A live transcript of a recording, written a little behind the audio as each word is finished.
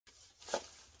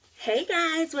Hey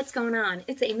guys, what's going on?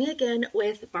 It's Amy again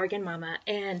with Bargain Mama,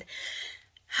 and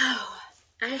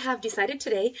I have decided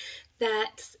today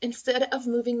that instead of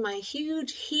moving my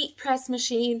huge heat press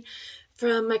machine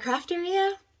from my craft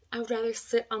area, I would rather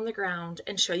sit on the ground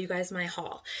and show you guys my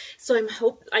haul. So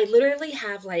I literally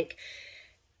have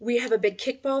we have a big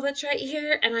kickball that's right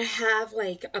here, and I have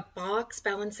like a box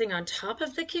balancing on top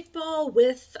of the kickball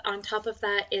on top of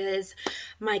that is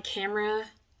my camera,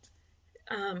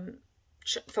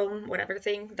 phone, whatever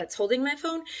thing that's holding my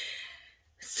phone.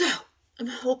 So I'm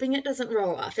hoping it doesn't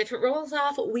roll off. If it rolls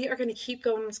off, we are going to keep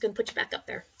going. I'm just going to put you back up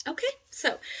there. Okay,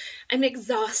 so I'm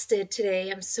exhausted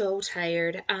today. I'm so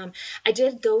tired. I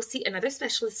did go see another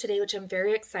specialist today, which I'm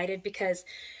very excited because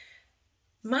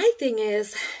my thing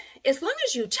is, as long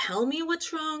as you tell me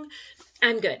what's wrong,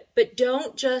 I'm good. But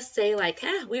don't just say like,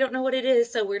 we don't know what it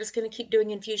is, so we're just going to keep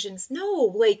doing infusions.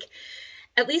 No,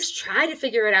 at least try to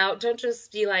figure it out. Don't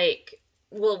just be like,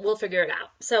 we'll figure it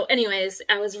out. So anyways,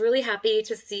 I was really happy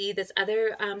to see this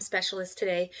other specialist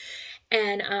today.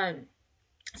 And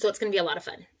so it's going to be a lot of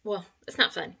fun. Well, it's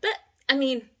not fun, but I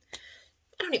mean,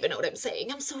 I don't even know what I'm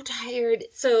saying. I'm so tired.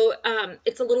 So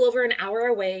it's a little over an hour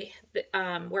away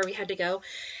where we had to go.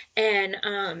 And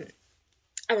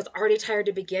I was already tired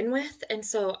to begin with. And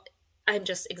so I'm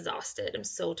just exhausted. I'm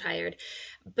so tired.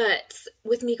 But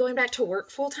with me going back to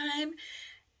work full time,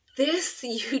 this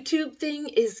YouTube thing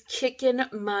is kicking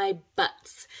my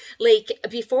butts. Like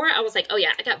before I was like, oh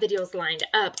yeah, I got videos lined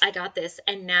up. I got this.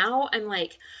 And now I'm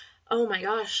like, oh my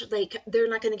gosh, they're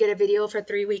not going to get a video for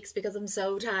 3 weeks because I'm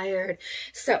so tired.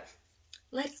 So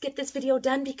let's get this video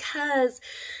done because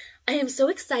I am so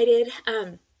excited.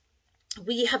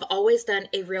 We have always done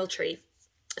a real tree.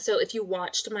 So if you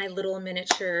watched my little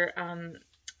miniature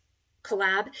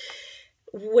collab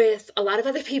with a lot of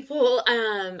other people,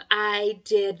 I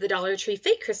did the Dollar Tree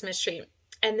fake Christmas tree.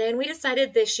 And then we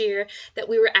decided this year that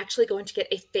we were actually going to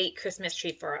get a fake Christmas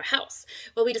tree for our house.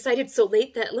 Well, we decided so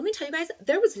late that, let me tell you guys,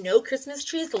 there was no Christmas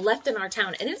trees left in our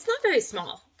town. And it's not very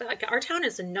small. Like, our town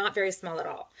is not very small at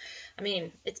all. I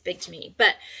mean, it's big to me.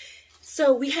 But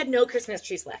so we had no Christmas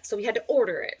trees left. So we had to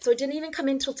order it. So it didn't even come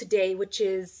in till today, which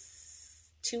is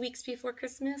 2 weeks before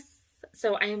Christmas.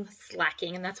 So I am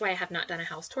slacking, and that's why I have not done a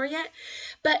house tour yet.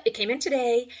 But it came in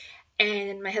today,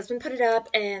 and my husband put it up,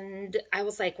 and I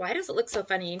was like, why does it look so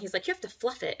funny? And he's like, you have to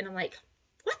fluff it. And I'm like,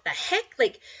 what the heck?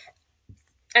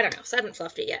 I don't know. So I haven't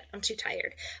fluffed it yet. I'm too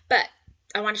tired. But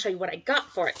I want to show you what I got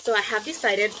for it. So I have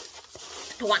decided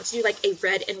I want to do a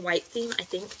red and white theme, I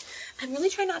think. I'm really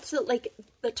trying not to,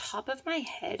 the top of my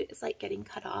head is getting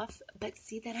cut off. But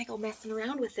see, then I go messing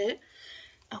around with it.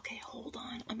 Okay, hold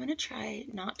on. I'm going to try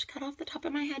not to cut off the top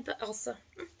of my head, but also,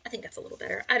 I think that's a little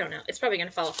better. I don't know. It's probably going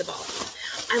to fall off the ball.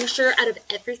 I'm sure out of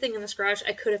everything in this garage,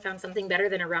 I could have found something better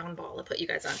than a round ball to put you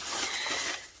guys on.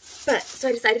 But, so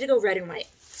I decided to go red and white.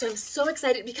 So I'm so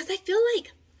excited because I feel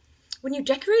like when you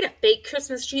decorate a fake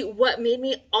Christmas tree, what made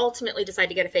me ultimately decide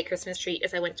to get a fake Christmas tree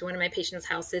is I went to one of my patients'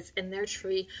 houses and their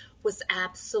tree was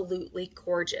absolutely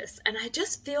gorgeous. And I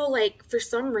just feel like for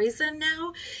some reason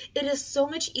now, it is so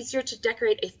much easier to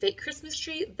decorate a fake Christmas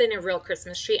tree than a real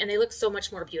Christmas tree. And they look so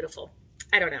much more beautiful.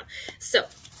 I don't know. So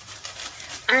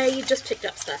I just picked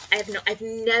up stuff. I've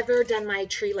never done my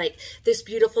tree this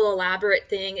beautiful elaborate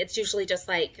thing. It's usually just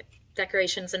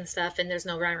decorations and stuff, and there's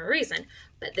no rhyme or reason.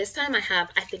 But this time I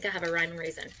think I have a rhyme and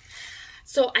reason.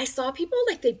 So I saw people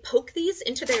they poke these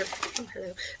into their, oh,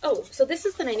 hello. Oh, so this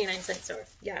is the 99-cent store.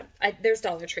 Yeah, there's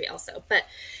Dollar Tree also. But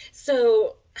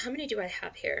so how many do I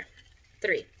have here?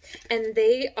 3. And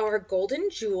they are golden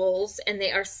jewels, and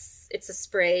it's a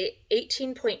spray,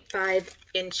 18.5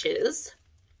 inches.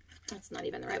 That's not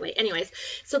even the right way. Anyways,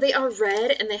 so they are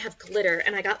red and they have glitter,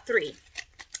 and I got 3.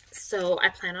 So I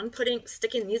plan on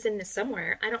sticking these in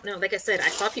somewhere. I don't know. Like I said, I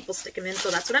saw people stick them in,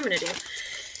 so that's what I'm going to do.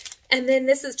 And then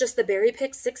this is just the Berry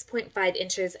Pick 6.5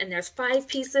 inches, and there's 5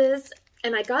 pieces.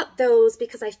 And I got those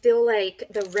because I feel like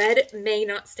the red may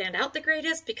not stand out the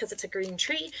greatest because it's a green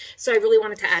tree. So I really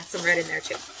wanted to add some red in there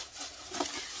too.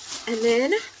 And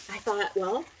then I thought,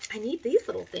 well, I need these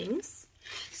little things.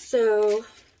 So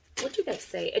what do you guys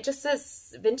say? It just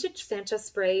says Vintage Santa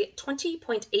Spray,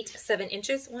 20.87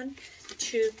 inches. 1,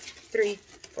 2, 3,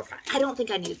 4, 5. I don't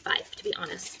think I need 5, to be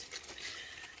honest.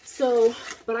 So,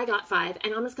 but I got 5,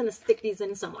 and I'm just going to stick these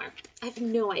in somewhere. I have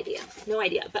no idea,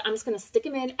 but I'm just going to stick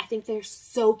them in. I think they're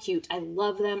so cute. I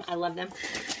love them. I love them.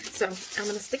 So I'm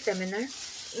going to stick them in there.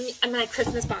 And my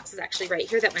Christmas box is actually right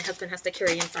here that my husband has to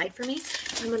carry inside for me.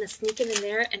 I'm going to sneak them in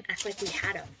there and act like we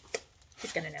had them.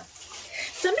 He's going to know.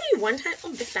 Somebody one time,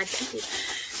 oh, this bag's empty.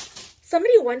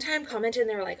 Somebody one time commented and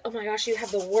they were like, oh my gosh, you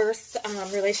have the worst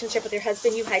relationship with your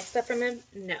husband. You hide stuff from him.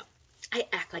 No, I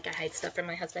act like I hide stuff from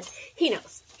my husband. He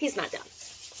knows. He's not dumb.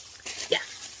 Yeah.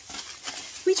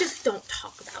 We just don't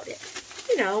talk about it.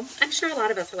 You know, I'm sure a lot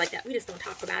of us are like that. We just don't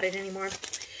talk about it anymore.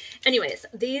 Anyways,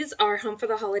 these are Home for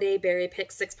the Holiday Berry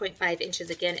Picks 6.5 inches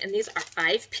again. And these are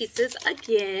 5 pieces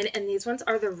again. And these ones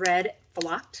are the red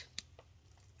flocked.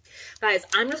 Guys,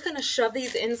 I'm just going to shove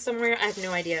these in somewhere. I have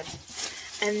no idea.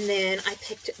 And then I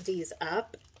picked these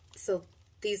up. So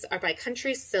these are by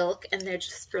Country Silk, and they're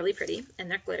just really pretty, and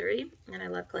they're glittery, and I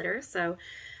love glitter. So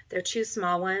they're 2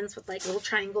 small ones with like little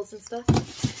triangles and stuff.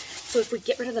 So if we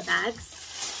get rid of the bags,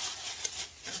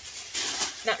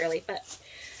 not really, but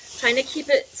trying to keep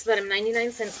it so that I'm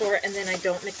 99 cents for it, and then I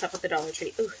don't mix up with the Dollar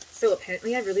Tree. Ooh, so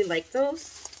apparently I really like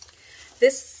those.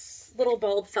 This little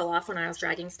bulb fell off when I was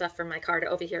dragging stuff from my car to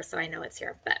over here, so I know it's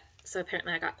here. But so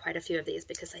apparently I got quite a few of these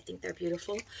because I think they're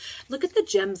beautiful. Look at the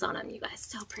gems on them, you guys.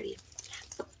 So pretty.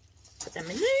 Yeah. Put them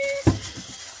in there.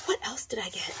 What else did I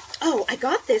get? Oh, I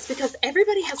got this because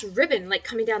everybody has ribbon like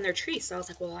coming down their tree. So I was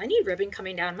like, well, I need ribbon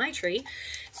coming down my tree.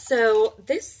 So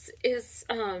this is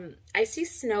Icy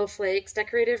Snowflakes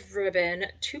decorative ribbon,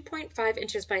 2.5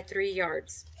 inches by 3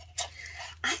 yards.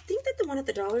 I think that the one at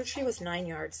the Dollar Tree was 9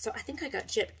 yards. So I think I got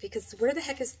gypped because where the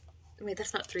heck is, wait,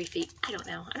 that's not 3 feet. I don't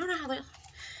know. I don't know how that,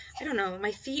 I don't know.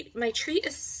 My tree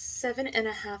is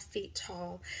 7.5 feet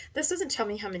tall. This doesn't tell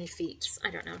me how many feet.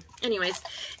 I don't know. Anyways,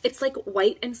 it's like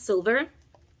white and silver,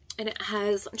 and it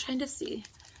has, I'm trying to see.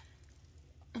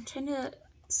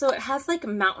 So it has like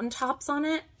mountaintops on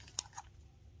it,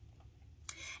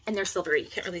 and they're silvery. You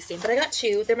can't really see them, but I got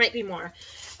 2. There might be more.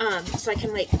 So I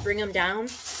can like bring them down.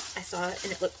 I saw it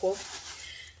and it looked cool.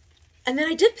 And then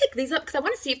I did pick these up because I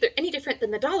want to see if they're any different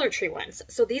than the Dollar Tree ones.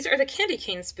 So these are the candy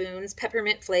cane spoons,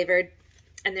 peppermint flavored,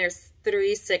 and there's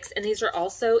 3, 6, and these are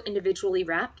also individually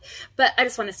wrapped. But I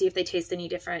just want to see if they taste any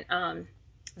different than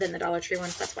the Dollar Tree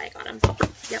ones. That's why I got them.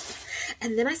 Yep.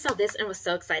 And then I saw this and was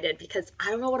so excited because I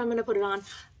don't know what I'm going to put it on,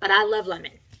 but I love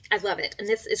lemon. I love it. And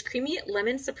this is Creamy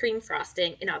Lemon Supreme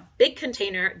Frosting in a big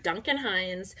container, Duncan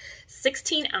Hines,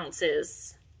 16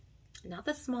 ounces. Not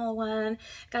the small one.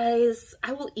 Guys,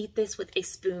 I will eat this with a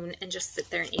spoon and just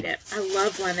sit there and eat it. I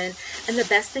love lemon. And the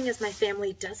best thing is my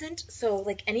family doesn't. So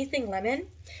like anything lemon,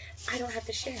 I don't have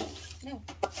to share. No.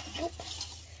 Nope.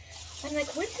 I'm like,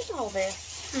 what is all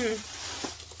this?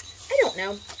 I don't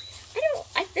know.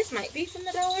 This might be from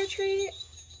the Dollar Tree,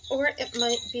 or it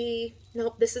might be,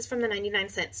 nope, this is from the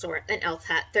 99-cent store, an elf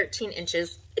hat, 13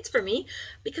 inches. It's for me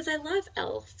because I love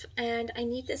elf and I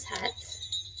need this hat.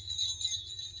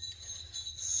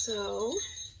 So,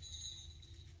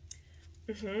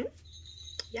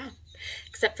 yeah,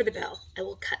 except for the bell. I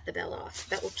will cut the bell off.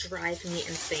 That will drive me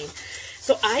insane.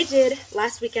 So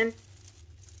last weekend,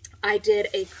 I did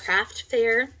a craft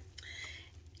fair,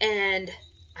 and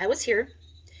I was here,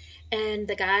 and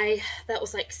the guy that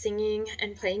was like singing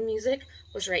and playing music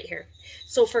was right here.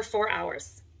 So for 4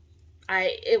 hours,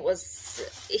 he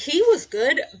was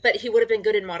good, but he would have been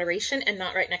good in moderation and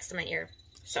not right next to my ear.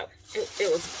 So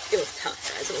it was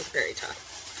tough, guys. It was very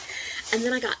tough. And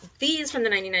then I got these from the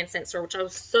 99-cent store, which I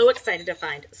was so excited to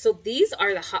find. So these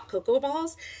are the hot cocoa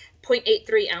balls,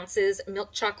 0.83 ounces,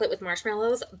 milk chocolate with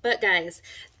marshmallows. But guys,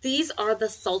 these are the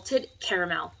salted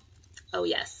caramel. Oh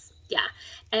yes, yeah.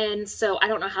 And so I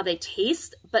don't know how they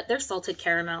taste, but they're salted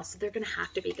caramel, so they're gonna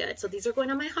have to be good. So these are going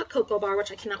on my hot cocoa bar,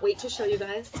 which I cannot wait to show you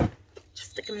guys.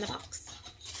 Just stick them in the box.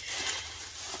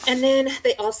 And then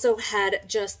they also had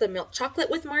just the milk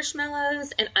chocolate with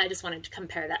marshmallows, and I just wanted to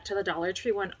compare that to the Dollar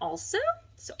Tree one also.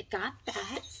 So I got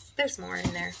that. There's more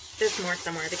in there. There's more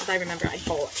somewhere because I remember I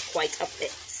bought quite a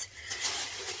bit.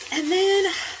 And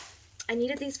then I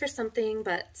needed these for something,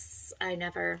 but I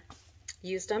never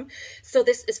used them. So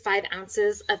this is 5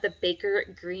 ounces of the Baker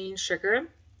green sugar.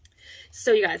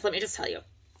 So you guys, let me just tell you.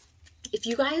 If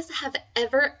you guys have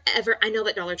ever, I know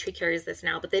that Dollar Tree carries this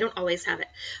now, but they don't always have it.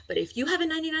 But if you have a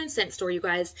 99-cent store, you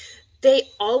guys, they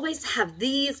always have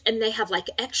these, and they have like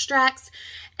extracts,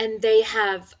 and they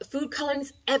have food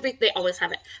colorings, they always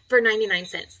have it for 99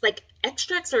 cents. Like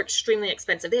extracts are extremely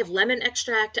expensive. They have lemon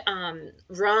extract,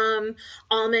 rum,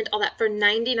 almond, all that for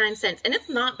 99 cents. And it's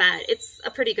not bad. It's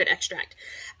a pretty good extract.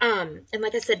 And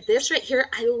like I said, this right here,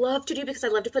 I love to do because I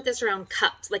love to put this around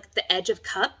cups, like the edge of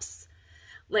cups.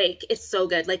 Like, it's so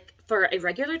good. Like, for a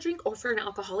regular drink or for an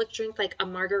alcoholic drink, like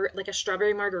a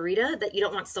strawberry margarita that you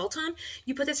don't want salt on,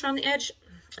 you put this around the edge,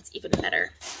 it's even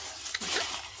better.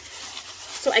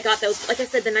 So I got those. Like I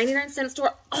said, the 99-cent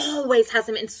store always has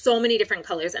them in so many different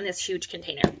colors in this huge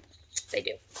container. They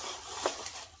do.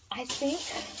 I think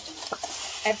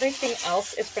everything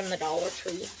else is from the Dollar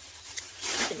Tree.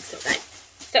 I think so, guys.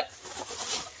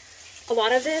 So, a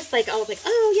lot of this, like, I was like,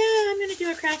 oh yeah, I'm going to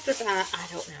do a craft with that. I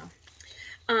don't know.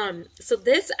 So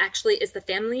this actually is the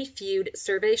Family Feud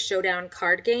Survey Showdown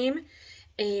card game.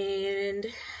 And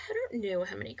I don't know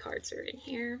how many cards are in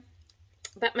here.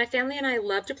 But my family and I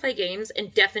love to play games,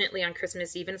 and definitely on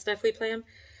Christmas Eve and stuff we play them.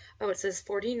 Oh, it says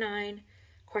 49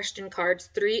 question cards,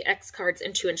 3 X cards,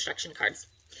 and 2 instruction cards.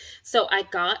 So I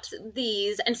got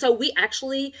these, and so we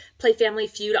actually play Family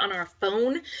Feud on our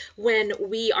phone when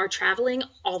we are traveling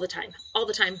all the time.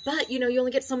 But, you know, you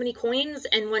only get so many coins,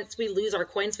 and once we lose our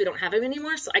coins, we don't have them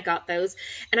anymore, so I got those.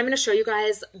 And I'm going to show you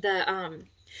guys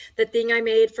the thing I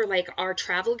made for like our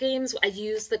travel games. I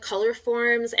used the color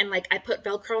forms, and like I put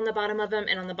Velcro on the bottom of them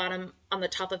and on the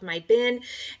top of my bin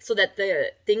so that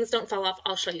the things don't fall off.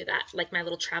 I'll show you that, like my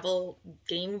little travel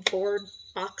game board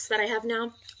box that I have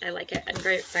now. I like it. I'm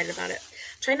very excited about it.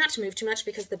 Try not to move too much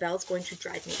because the bell's going to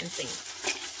drive me insane.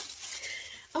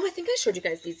 Oh, I think I showed you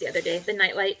guys these the other day. The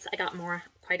night lights. I got more,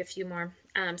 quite a few more.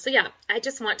 So yeah, I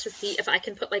just want to see if I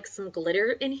can put like some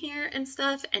glitter in here and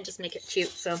stuff and just make it cute.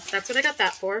 So that's what I got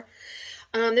that for.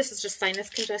 This is just sinus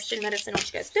congestion medicine,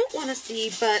 which you guys don't want to see,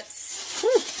 but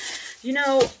you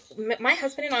know, my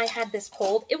husband and I had this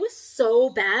cold. It was so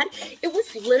bad. It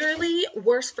was literally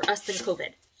worse for us than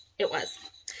COVID. It was.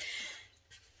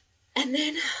 And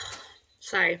then,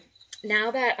 sorry,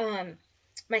 now that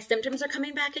my symptoms are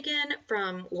coming back again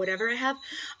from whatever I have,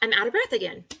 I'm out of breath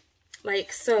again.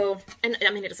 Like, so, and I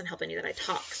mean, it doesn't help any that I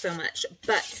talk so much,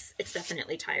 but it's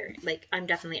definitely tired. Like, I'm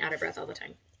definitely out of breath all the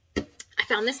time. I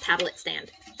found this tablet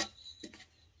stand.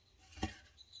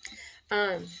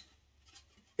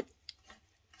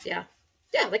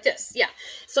 Yeah, like this. Yeah.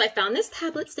 So I found this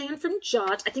tablet stand from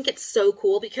Jot. I think it's so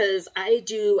cool because I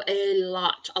do a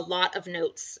lot of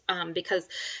notes, because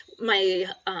my,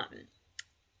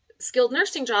 skilled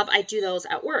nursing job, I do those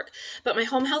at work, but my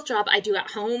home health job I do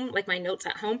at home, like my notes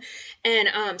at home.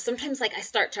 And sometimes like I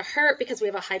start to hurt because we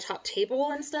have a high top table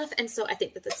and stuff, and so I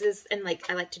think that this is, and like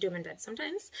I like to do them in bed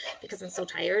sometimes because I'm so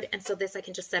tired, and so this I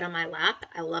can just set on my lap.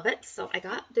 I love it. So I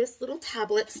got this little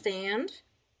tablet stand.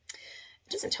 It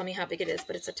doesn't tell me how big it is,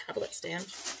 but it's a tablet stand.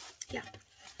 Yeah.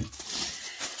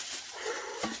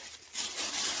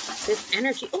 This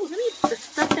energy. Oh, let me, the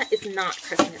stuff that is not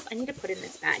Christmas, I need to put in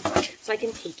this bag so I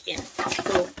can take in.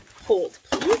 So hold,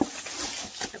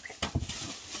 please. Okay.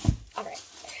 All right.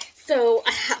 So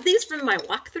I have these from my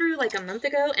walkthrough like a month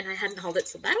ago, and I hadn't hauled it,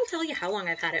 so that'll tell you how long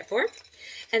I've had it for.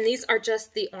 And these are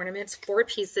just the ornaments, 4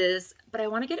 pieces, but I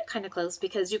want to get it kind of close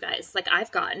because you guys, like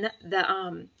I've gotten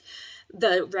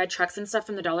the red trucks and stuff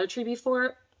from the Dollar Tree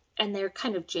before, and they're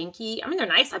kind of janky. I mean, they're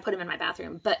nice. I put them in my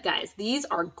bathroom. But guys, these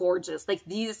are gorgeous. Like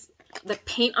these, the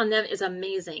paint on them is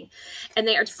amazing. And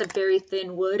they are just a very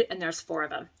thin wood, and there's 4 of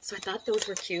them. So I thought those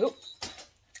were cute.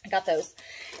 I got those.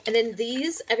 And then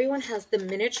these, everyone has the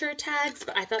miniature tags,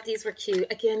 but I thought these were cute.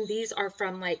 Again, these are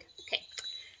from like, okay,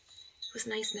 it was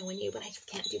nice knowing you, but I just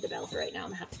can't do the bell for right now. I'm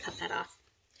going to have to cut that off.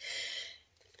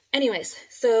 Anyways,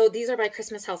 so these are by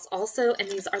Christmas House also, and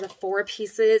these are the 4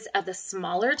 pieces of the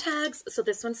smaller tags. So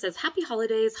this one says, Happy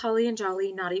Holidays, Holly and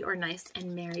Jolly, Naughty or Nice,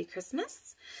 and Merry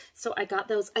Christmas. So I got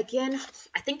those. Again,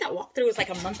 I think that walkthrough was like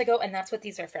a month ago, and that's what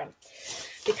these are from.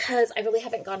 Because I really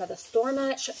haven't gone to the store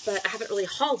much, but I haven't really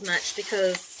hauled much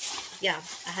because, yeah,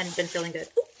 I hadn't been feeling good.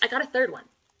 Ooh, I got a 3rd one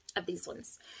of these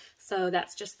ones. So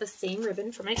that's just the same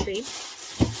ribbon for my tree.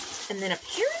 And then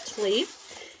apparently...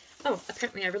 Oh,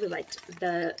 apparently I really liked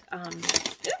the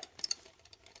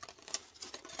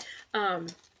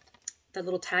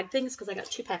little tag things because I got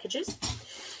 2 packages.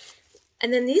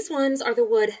 And then these ones are the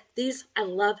wood. These I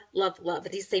love, love, love.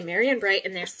 These say Merry and Bright,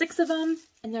 and there's 6 of them,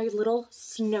 and they're little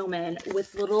snowmen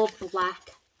with little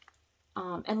black,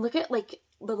 and look at like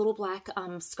the little black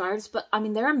scarves, but I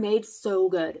mean, they're made so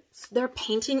good. Their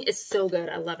painting is so good.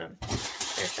 I love them.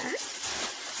 There's that.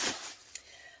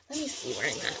 Let me see where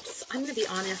I'm at. I'm going to be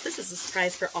honest, this is a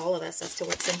surprise for all of us as to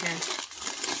what's in here.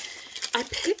 I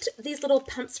picked these little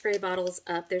pump spray bottles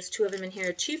up. There's 2 of them in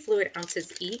here, 2 fluid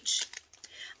ounces each.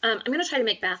 I'm going to try to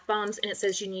make bath bombs, and it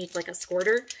says you need like a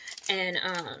squirter, and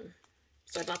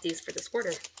so I bought these for the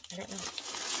squirter. I don't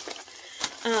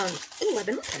know. Ooh, I've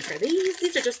been looking for these.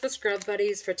 These are just the Scrub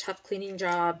Buddies for tough cleaning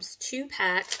jobs, 2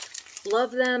 packs.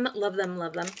 Love them, love them,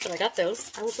 love them. So I got those.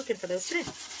 I was looking for those today.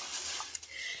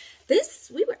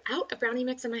 We were out a brownie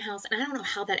mix in my house, and I don't know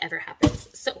how that ever happens.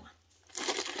 So,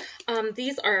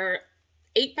 these are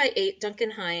 8x8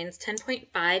 Duncan Hines,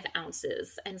 10.5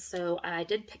 ounces. And so I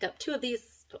did pick up 2 of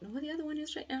these. Don't know where the other one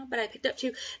is right now, but I picked up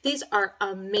 2. These are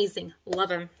amazing. Love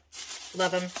them.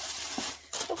 Love them.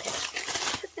 Okay,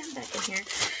 put them back in here.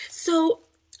 So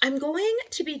I'm going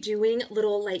to be doing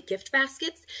little like gift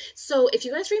baskets. So if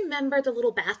you guys remember the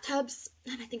little bathtubs,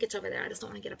 and I think it's over there, I just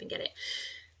don't want to get up and get it.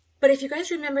 But if you guys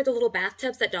remember the little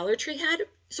bathtubs that Dollar Tree had,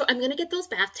 so I'm going to get those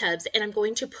bathtubs and I'm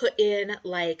going to put in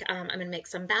like, I'm going to make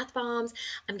some bath bombs,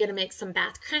 I'm going to make some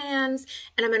bath crayons,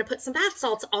 and I'm going to put some bath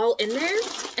salts all in there.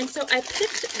 And so I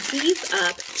picked these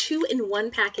up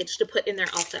 2-in-1 package to put in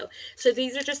there also. So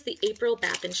these are just the April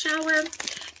bath and shower,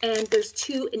 and there's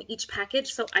 2 in each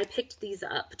package. So I picked these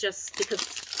up just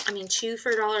because, I mean, 2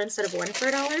 for $1 instead of 1 for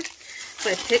 $1.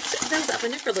 So I picked those up,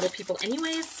 and they're for little people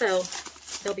anyways, so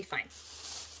they'll be fine.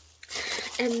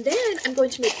 And then I'm going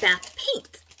to make bath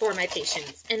paint for my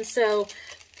patients. And so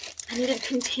I needed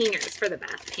containers for the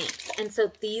bath paints. And so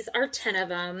these are 10 of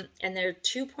them, and they're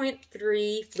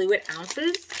 2.3 fluid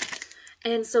ounces.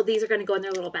 And so these are going to go in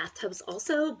their little bathtubs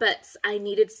also, but I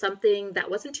needed something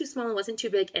that wasn't too small, wasn't too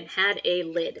big, and had a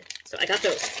lid. So I got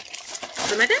those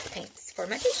for my bath paints for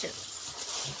my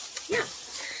patients. Yeah.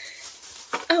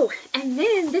 Oh, and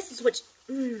then this is what,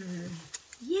 yay,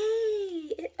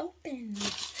 it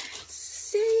opens.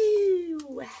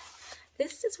 So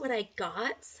this is what I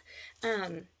got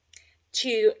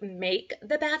to make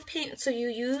the bath paint. So you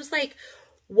use like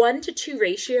 1-to-2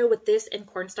 ratio with this and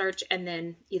cornstarch, and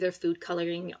then either food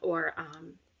coloring or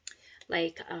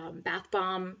bath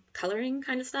bomb coloring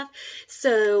kind of stuff.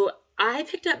 So I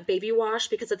picked up baby wash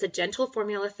because it's a gentle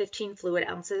formula, 15 fluid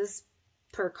ounces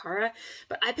per Cara,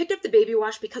 but I picked up the baby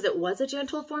wash because it was a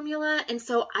gentle formula, and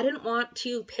so I didn't want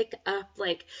to pick up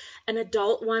like an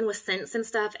adult one with scents and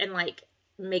stuff and like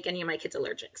make any of my kids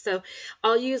allergic. So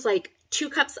I'll use like 2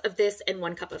 cups of this and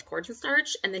 1 cup of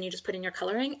cornstarch, and then you just put in your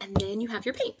coloring, and then you have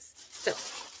your paints.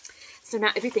 So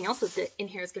now everything else in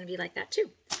here is going to be like that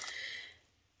too.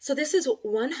 So this is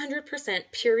 100%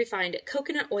 pure refined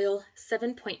coconut oil,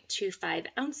 7.25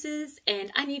 ounces,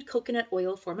 and I need coconut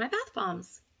oil for my bath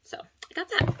bombs. So I got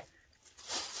that.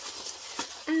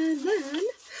 And then,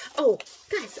 oh,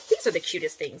 guys, these are the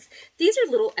cutest things. These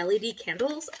are little LED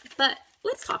candles, but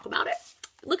let's talk about it.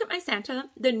 Look at my Santa.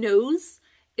 The nose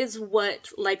is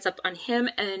what lights up on him,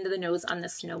 and the nose on the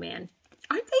snowman.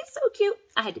 Aren't they so cute?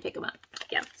 I had to pick them up.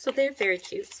 Yeah, so they're very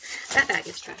cute. That bag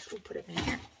is trash. We'll put it in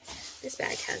here. This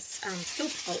bag has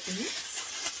soap all in it.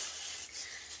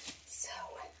 So,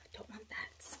 don't want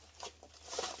that.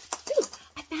 Ooh,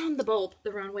 I found the bulb,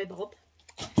 the runway bulb.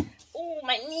 Oh,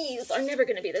 my knees are never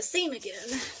going to be the same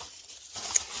again.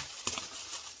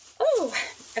 Oh,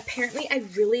 apparently I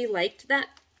really liked that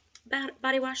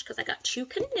body wash because I got 2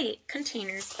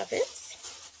 containers of it.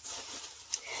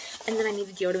 And then I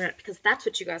needed deodorant because that's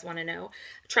what you guys want to know.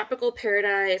 Tropical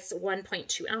Paradise,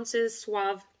 1.2 ounces,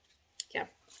 Suave. Yeah,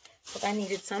 so I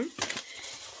needed some.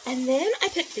 And then I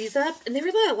picked these up, and they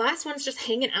were the last ones just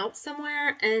hanging out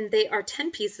somewhere, and they are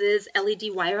 10 pieces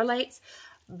LED wire lights.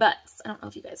 But I don't know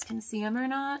if you guys can see them or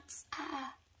not.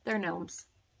 They're gnomes.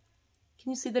 Can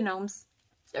you see the gnomes?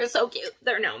 They're so cute.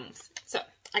 They're gnomes. So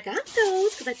I got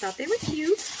those because I thought they were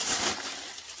cute.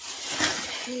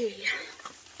 Okay.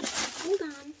 Hold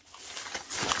on.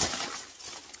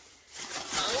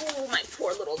 Oh, my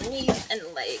poor little knees and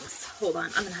legs. Hold on.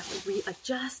 I'm going to have to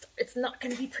readjust. It's not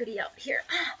going to be pretty out here.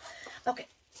 Okay.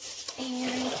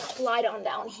 And slide on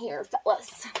down here,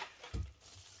 fellas.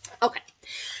 Okay.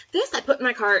 This I put in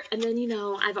my cart, and then, you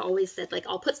know, I've always said, like,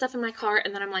 I'll put stuff in my cart,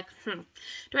 and then I'm like, do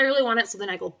I really want it? So then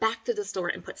I go back to the store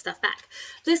and put stuff back.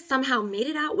 This somehow made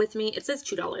it out with me. It says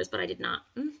 $2, but I did not.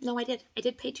 No, I did. I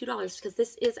did pay $2 because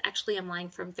this is actually, I'm lying,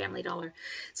 from Family Dollar.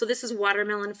 So this is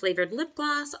watermelon flavored lip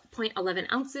gloss,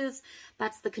 0.11 ounces.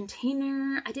 That's the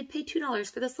container. I did pay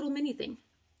 $2 for this little mini thing.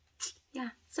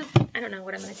 Yeah, so I don't know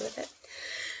what I'm going to do with it.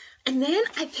 And then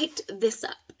I picked this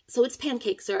up. So it's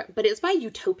pancake syrup, but it's by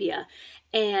Utopia,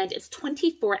 and it's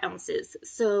 24 ounces.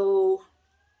 So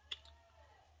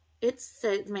it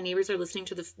says my neighbors are listening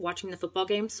to watching the football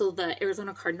game. So the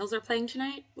Arizona Cardinals are playing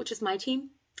tonight, which is my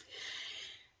team,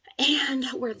 and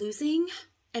we're losing.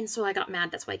 And so I got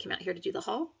mad. That's why I came out here to do the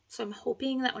haul. So I'm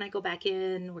hoping that when I go back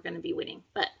in, we're going to be winning.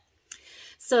 But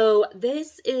so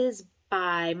this is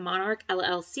by Monarch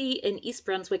LLC in East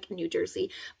Brunswick, New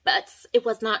Jersey. But it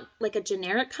was not like a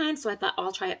generic kind, so I thought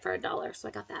I'll try it for $1. So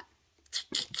I got that.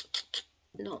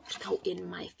 Don't go in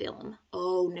my film.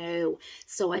 Oh no.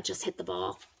 So I just hit the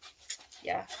ball.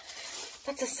 Yeah,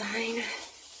 that's a sign.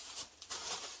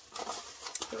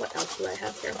 What else do I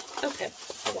have here? Okay,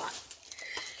 a lot.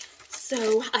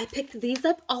 So I picked these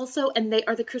up also, and they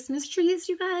are the Christmas trees,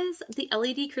 you guys. The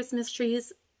LED Christmas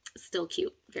trees. Still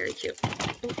cute. Very cute.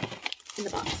 Ooh, in the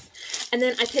box. And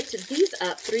then I picked these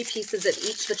up, 3 pieces of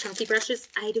each, the chunky brushes.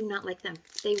 I do not like them.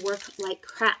 They work like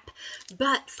crap.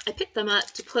 But I picked them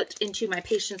up to put into my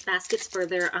patients' baskets for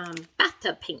their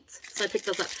bathtub paints. So I picked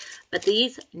those up. But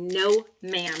these, no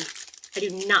ma'am. I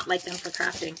do not like them for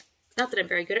crafting. Not that I'm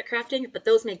very good at crafting, but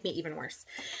those make me even worse.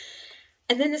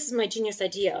 And then this is my genius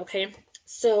idea, okay?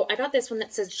 So I got this one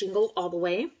that says Jingle All the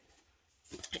Way.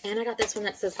 And I got this one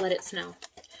that says Let It Snow.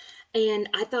 And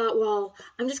I thought, well,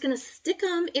 I'm just going to stick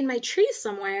them in my tree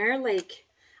somewhere. Like,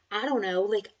 I don't know,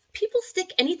 like people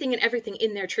stick anything and everything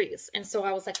in their trees. And so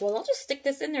I was like, well, I'll just stick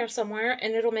this in there somewhere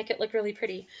and it'll make it look really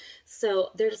pretty.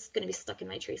 So they're just going to be stuck in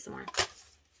my tree somewhere.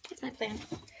 That's my plan.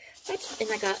 And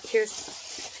I got,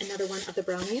 here's another one of the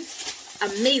brownies.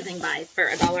 Amazing buy for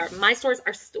 $1. My stores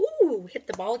are, ooh, hit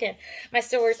the ball again. My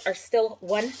stores are still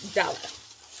 $1.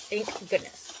 Thank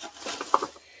goodness.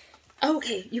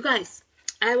 Okay, you guys,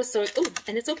 I was so, oh,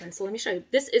 and it's open, so let me show you.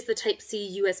 This is the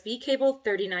Type-C USB cable,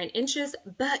 39 inches,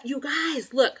 but you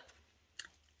guys, look.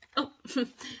 Oh,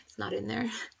 it's not in there.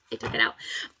 They took it out.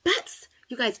 But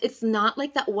you guys, it's not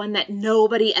like that one that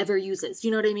nobody ever uses.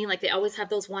 You know what I mean? Like they always have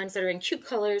those ones that are in cute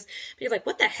colors. But you're like,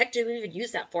 what the heck do we even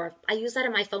use that for? I used that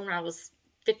on my phone when I was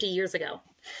 50 years ago.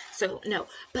 So no,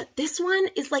 but this one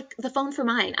is like the phone for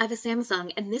mine. I have a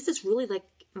Samsung and this is really like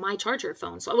my charger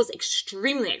phone. So I was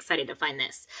extremely excited to find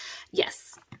this.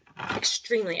 Yes,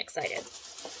 extremely excited.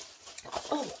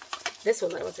 Oh, this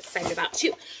one I was excited about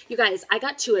too. You guys, I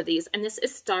got 2 of these and this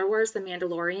is Star Wars The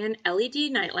Mandalorian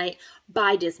LED nightlight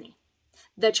by Disney.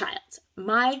 The child,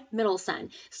 my middle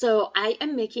son. So I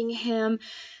am making him,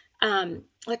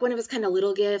 like one of his kind of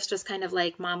little gifts, just kind of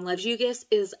like mom loves you gifts,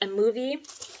 is a movie.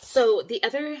 So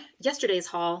yesterday's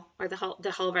haul, or the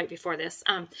haul right before this,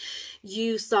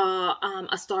 you saw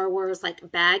a Star Wars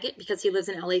like bag because he lives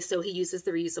in LA, so he uses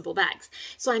the reusable bags.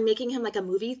 So I'm making him like a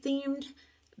movie themed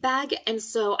bag. And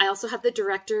so I also have the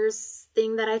director's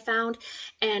thing that I found.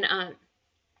 And,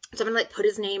 so I'm going to like put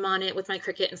his name on it with my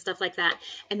Cricut and stuff like that.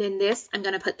 And then this, I'm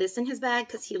going to put this in his bag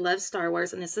because he loves Star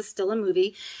Wars and this is still a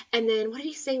movie. And then what did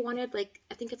he say wanted? Like,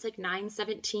 I think it's like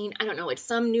 9/17. I don't know. It's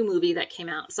some new movie that came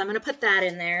out. So I'm going to put that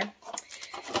in there.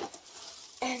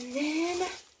 And then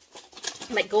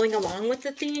like going along with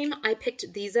the theme, I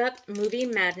picked these up, Movie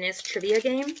Madness Trivia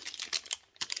Game.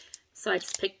 So I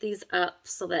just picked these up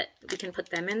so that we can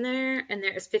put them in there. And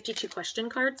there is 52 question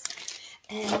cards.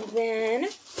 And then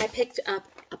I picked up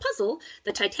a puzzle,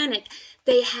 the Titanic.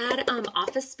 They had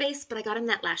Office Space, but I got them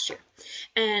that last year.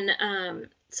 And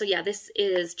so yeah, this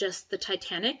is just the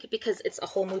Titanic because it's a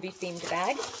whole movie themed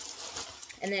bag.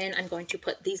 And then I'm going to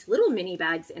put these little mini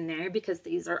bags in there because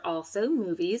these are also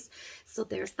movies. So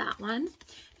there's that one.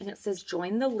 And it says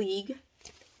Join the League.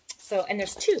 So, and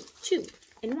there's two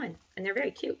in one. And they're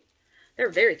very cute. They're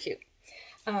very cute.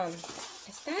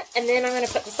 Is that? And then I'm going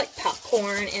to put this like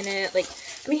popcorn in it. Like,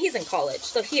 I mean, he's in college,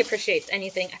 so he appreciates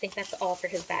anything. I think that's all for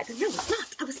his bag. No, it's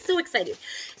not. I was so excited.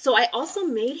 So I also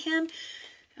made him,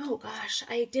 oh gosh,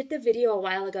 I did the video a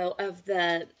while ago of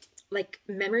the like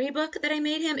memory book that I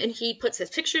made him, and he puts his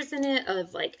pictures in it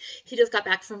of like, he just got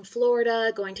back from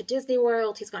Florida, going to Disney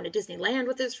World. He's gone to Disneyland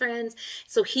with his friends.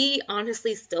 So he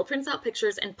honestly still prints out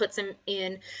pictures and puts them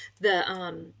in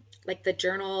the, like the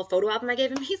journal photo album I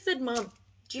gave him. He said, Mom,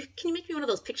 can you make me one of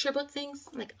those picture book things?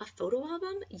 I'm like, a photo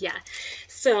album? Yeah.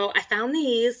 So I found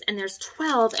these and there's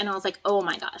 12 and I was like, oh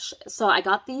my gosh. So I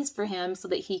got these for him so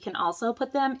that he can also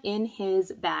put them in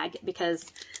his bag because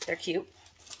they're cute.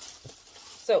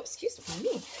 So, excuse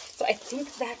me. So I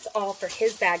think that's all for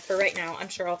his bag for right now. I'm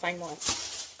sure I'll find more.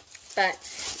 But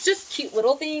just cute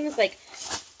little things. Like,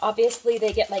 obviously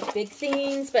they get like big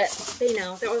things, but they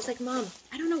know. They're always like, Mom,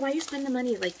 I don't know why you spend the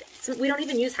money. Like, so we don't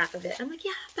even use half of it. I'm like,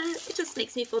 yeah, but it just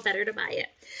makes me feel better to buy it.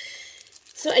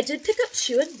 So I did pick up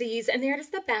 2 of these, and they're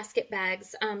just the basket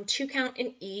bags, 2 count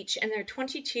in each, and they're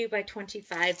 22 by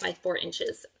 25 by 4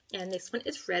 inches. And this one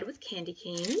is red with candy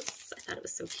canes. I thought it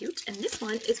was so cute. And this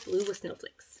one is blue with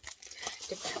snowflakes.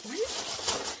 Did that one.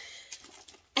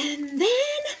 And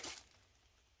then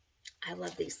I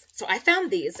love these. So I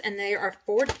found these, and there are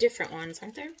 4 different ones,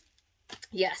 aren't there?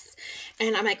 Yes.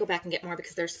 And I might go back and get more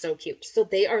because they're so cute. So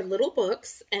they are little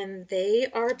books, and they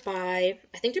are by,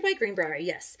 I think they're by Greenbrier,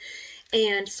 yes.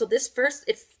 And so this first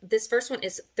one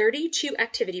is 32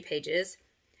 activity pages,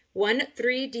 1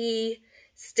 3D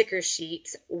sticker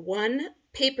sheet, 1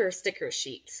 paper sticker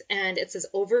sheet, and it says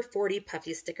over 40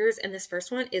 puffy stickers. And this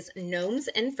first one is Gnomes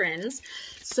and Friends.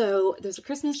 So there's a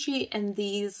Christmas tree, and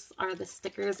these are the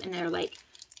stickers, and they're like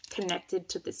connected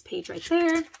to this page right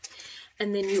there.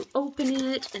 And then you open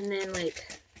it, and then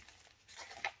like,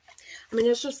 I mean,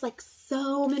 there's just like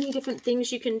so many different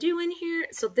things you can do in here.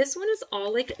 So this one is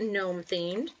all like gnome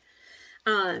themed.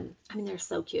 I mean, they're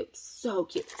so cute. So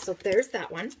cute. So there's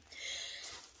that one.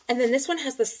 And then this one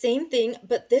has the same thing,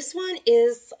 but this one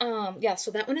is, yeah,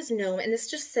 so that one is gnome, and this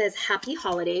just says Happy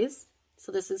Holidays.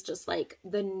 So this is just like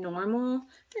the normal,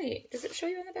 wait, does it show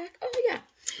you on the back? Oh, yeah.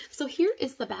 So here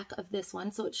is the back of this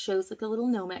one. So it shows like the little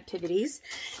gnome activities.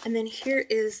 And then here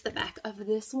is the back of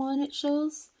this one. It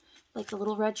shows like the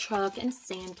little red truck and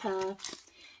Santa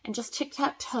and just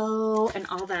tic-tac-toe and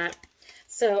all that.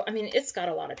 So, I mean, it's got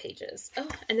a lot of pages. Oh,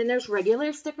 and then there's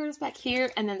regular stickers back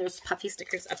here, and then there's puffy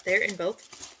stickers up there in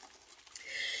both.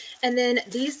 And then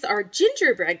these are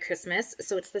gingerbread Christmas,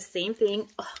 so it's the same thing.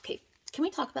 Oh, okay, can we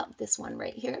talk about this one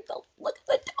right here? Look at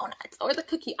the donuts or the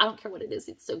cookie. I don't care what it is.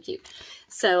 It's so cute.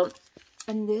 So,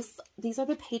 and these are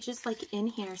the pages like in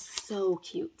here. So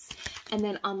cute. And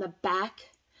then on the back,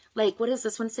 like, what does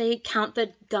this one say? Count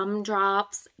the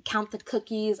gumdrops, count the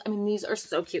cookies. I mean, these are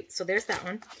so cute. So there's that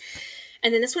one.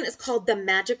 And then this one is called The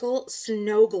Magical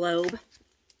Snow Globe.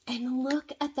 And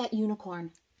look at that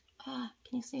unicorn. Can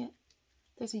you see it?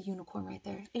 There's a unicorn right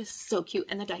there. It is so cute.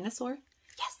 And the dinosaur.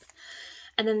 Yes.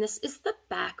 And then this is the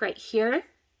back right here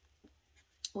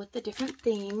with the different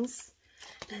things.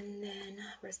 And then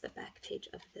where's the back page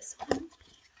of this one?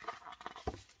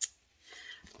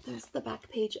 There's the back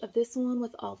page of this one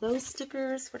with all those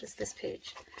stickers. What is this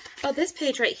page? Oh, this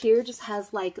page right here just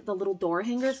has like the little door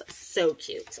hangers. So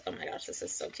cute. Oh my gosh, this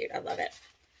is so cute. I love it.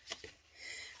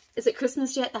 Is it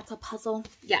Christmas yet? That's a puzzle.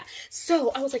 Yeah.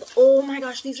 So I was like, oh my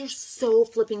gosh, these are so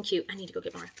flipping cute. I need to go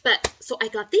get more. But so I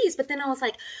got these, but then I was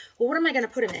like, well, what am I going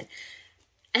to put them in?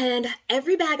 And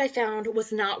every bag I found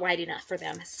was not wide enough for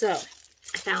them. So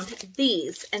I found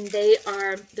these, and they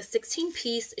are the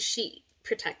 16-piece sheet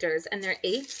protectors, and they're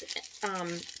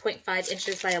 8.5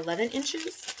 inches by 11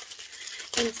 inches.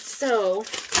 And so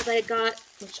I got,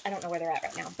 which I don't know where they're at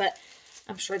right now, but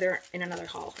I'm sure they're in another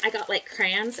haul. I got like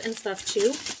crayons and stuff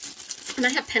too. And I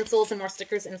have pencils and more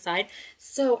stickers inside.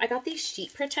 So I got these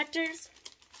sheet protectors.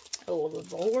 Oh,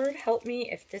 Lord help me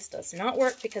if this does not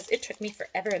work, because it took me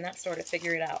forever in that store to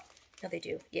figure it out. No, they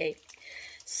do. Yay.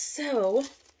 So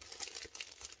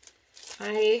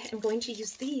I am going to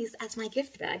use these as my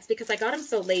gift bags because I got them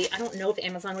so late. I don't know if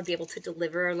Amazon would be able to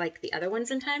deliver like the other ones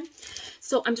in time.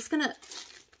 So I'm just going to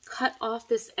cut off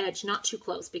this edge, not too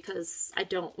close because I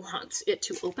don't want it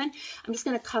to open. I'm just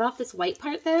going to cut off this white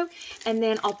part though, and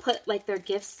then I'll put like their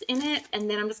gifts in it, and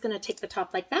then I'm just going to take the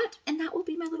top like that, and that will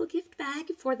be my little gift bag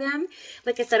for them.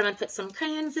 Like I said, I'm going to put some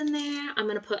crayons in there.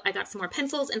 I got some more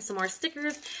pencils and some more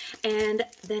stickers, and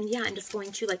then yeah, I'm just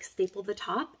going to like staple the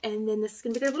top, and then this is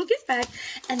going to be their little gift bag,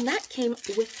 and that came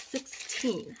with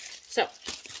 16. So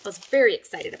I was very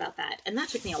excited about that. And that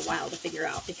took me a while to figure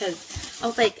out because I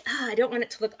was like, I don't want it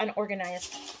to look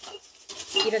unorganized,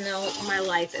 even though my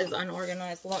life is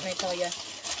unorganized, let me tell you.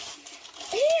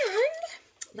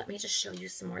 And let me just show you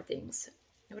some more things.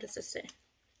 What does this say?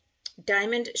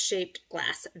 Diamond-shaped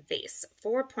glass vase,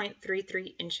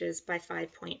 4.33 inches by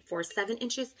 5.47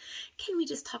 inches. Can we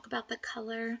just talk about the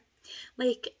color?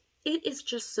 Like, it is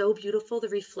just so beautiful, the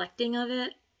reflecting of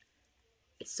it.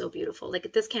 It's so beautiful.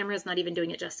 Like, this camera is not even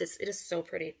doing it justice. It is so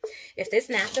pretty. If this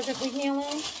mat doesn't leave me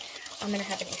alone, I'm going to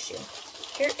have an issue.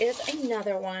 Here is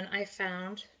another one I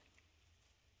found.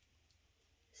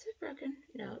 Is it broken?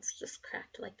 No, it's just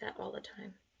cracked like that all the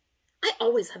time. I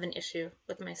always have an issue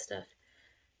with my stuff.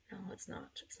 No, it's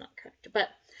not. It's not cracked. But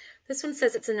this one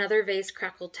says it's another vase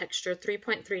crackle texture,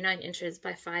 3.39 inches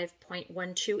by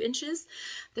 5.12 inches.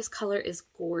 This color is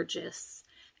gorgeous.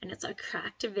 And it's a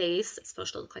cracked vase. It's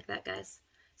supposed to look like that, guys.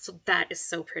 So that is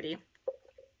so pretty.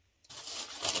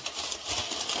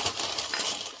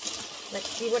 Let's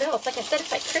see what else. Like I said,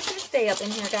 it's like Christmas Day up in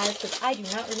here, guys, because I do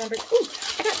not remember. Ooh,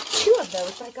 I got 2 of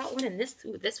those, but I got one in this.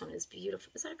 Ooh, this one is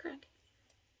beautiful. Is that a crack?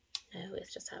 No,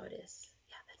 it's just how it is.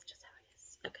 Yeah, that's just how it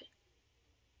is. Okay.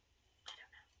 I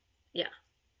don't know. Yeah.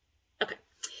 Okay.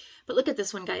 But look at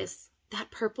this one, guys.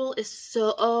 That purple is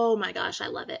so, oh my gosh, I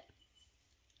love it.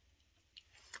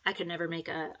 I could never make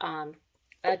a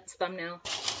thumbnail.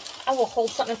 I will hold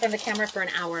something in front of the camera for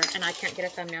an hour and I can't get a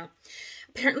thumbnail.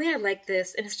 Apparently I like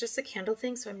this, and it's just a candle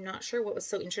thing, so I'm not sure what was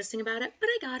so interesting about it, but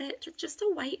I got it. It's just a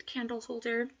white candle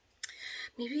holder.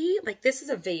 Maybe, like, this is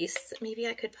a vase. Maybe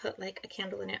I could put, like, a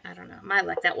candle in it. I don't know. My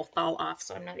luck, that will fall off,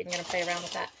 so I'm not even going to play around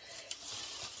with that.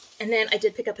 And then I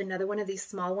did pick up another one of these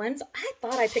small ones. I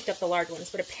thought I picked up the large ones,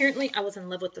 but apparently I was in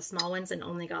love with the small ones and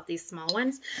only got these small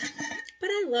ones. But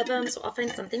I love them, so I'll find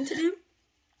something to do.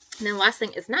 And then last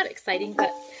thing is not exciting, but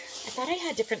I thought I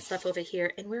had different stuff over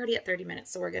here, and we're already at 30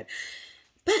 minutes, so we're good.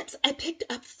 But I picked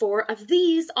up 4 of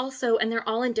these also, and they're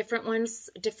all in different ones,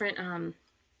 different,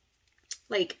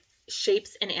 like,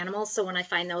 shapes and animals. So when I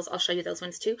find those, I'll show you those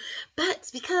ones too. But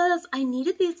because I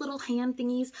needed these little hand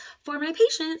thingies for my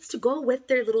patients to go with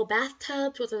their little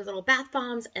bathtubs, with their little bath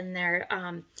bombs and their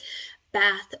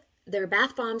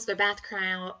bath bombs, their bath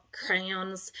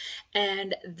crayons,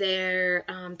 and their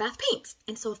bath paints.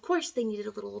 And so, of course, they needed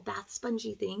a little bath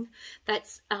spongy thing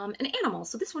that's an animal.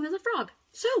 So this one is a frog.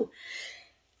 So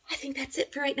I think that's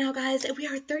it for right now, guys. We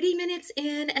are 30 minutes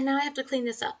in, and now I have to clean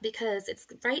this up because it's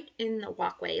right in the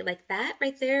walkway. Like that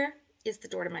right there is the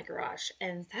door to my garage,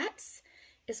 and that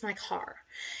is my car.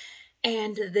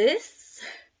 And this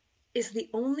is the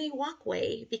only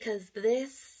walkway because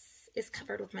this is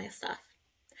covered with my stuff.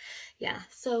 Yeah,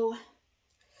 so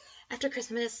after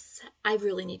Christmas, I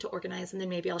really need to organize, and then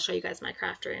maybe I'll show you guys my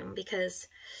craft room because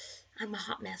I'm a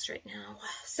hot mess right now.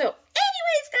 So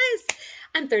anyways, guys,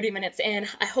 I'm 30 minutes in.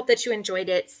 I hope that you enjoyed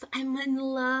it. I'm in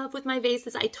love with my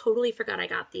vases. I totally forgot I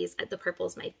got these. The purple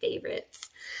is my favorites.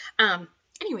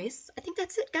 Anyways, I think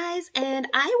that's it, guys. And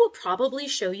I will probably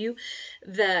show you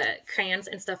the crayons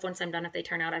and stuff once I'm done if they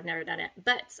turn out. I've never done it,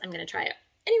 but I'm going to try it.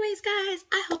 Anyways, guys,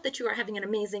 I hope that you are having an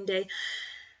amazing day.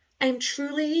 I'm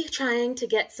truly trying to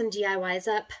get some DIYs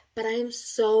up, but I'm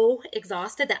so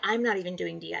exhausted that I'm not even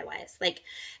doing DIYs. Like,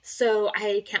 so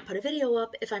I can't put a video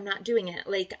up if I'm not doing it.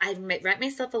 Like, I write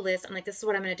myself a list. I'm like, this is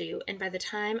what I'm going to do. And by the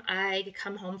time I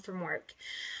come home from work,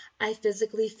 I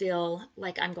physically feel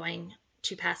like I'm going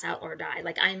to pass out or die.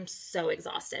 Like, I'm so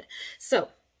exhausted. So,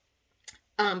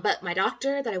 but my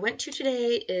doctor that I went to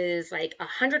today is like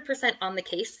 100% on the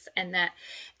case, and that,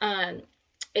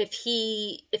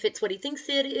 if it's what he thinks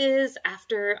it is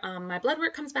after my blood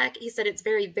work comes back, he said it's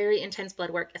very, very intense blood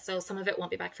work. So some of it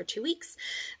won't be back for 2 weeks,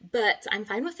 but I'm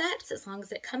fine with that as long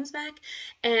as it comes back.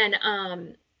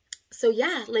 And so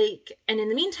yeah, like, and in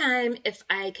the meantime, if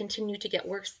I continue to get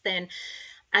worse, then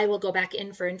I will go back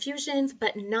in for infusions,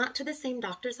 but not to the same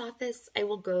doctor's office. I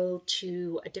will go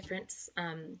to a different,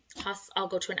 I'll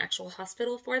go to an actual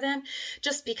hospital for them,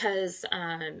 just because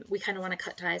we kind of want to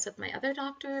cut ties with my other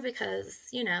doctor because,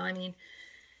 you know, I mean,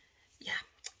 yeah.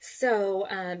 So,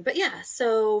 but yeah,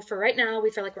 so for right now, we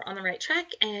feel like we're on the right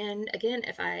track. And again,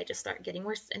 if I just start getting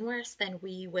worse and worse, then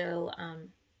we will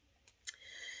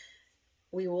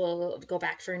go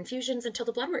back for infusions until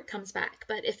the blood work comes back.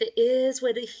 But if it is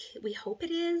what we hope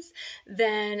it is,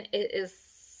 then it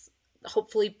is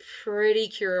hopefully pretty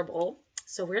curable.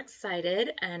 So we're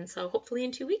excited. And so hopefully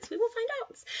in 2 weeks we will find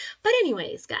out. But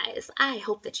anyways, guys, I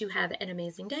hope that you have an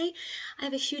amazing day. I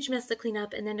have a huge mess to clean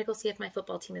up and then to go see if my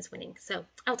football team is winning. So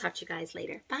I'll talk to you guys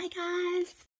later. Bye, guys.